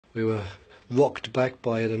We were rocked back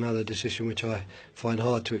by another decision which I find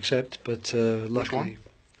hard to accept, but luckily...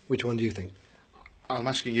 Which one do you think? I'm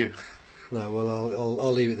asking you. No, well,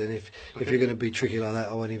 I'll leave it then. If you're going to be tricky like that,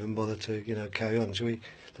 I won't even bother to carry on. Shall we?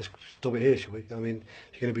 Let's stop it here, shall we? I mean,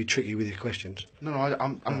 if you're going to be tricky with your questions. No,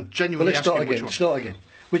 I'm genuinely asking. Well, let's start again.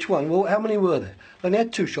 Which one? Well, how many were there? They only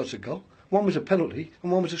had 2 shots at goal. One was a penalty,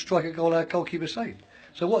 and one was a strike at goal our goalkeeper saved.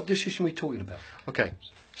 So what decision are we talking about? Okay.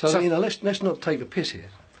 So let's not take the piss here.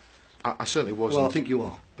 I certainly wasn't. Well, I think you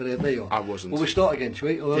are, but there you are. I wasn't. Well, we start again, shall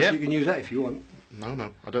we? Or else you can use that if you want.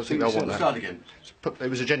 No, I don't think they'll want that. Start again. It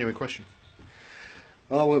was a genuine question.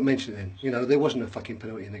 I won't mention it then. There wasn't a fucking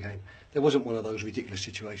penalty in the game. There wasn't one of those ridiculous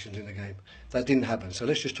situations in the game. That didn't happen. So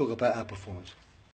let's just talk about our performance.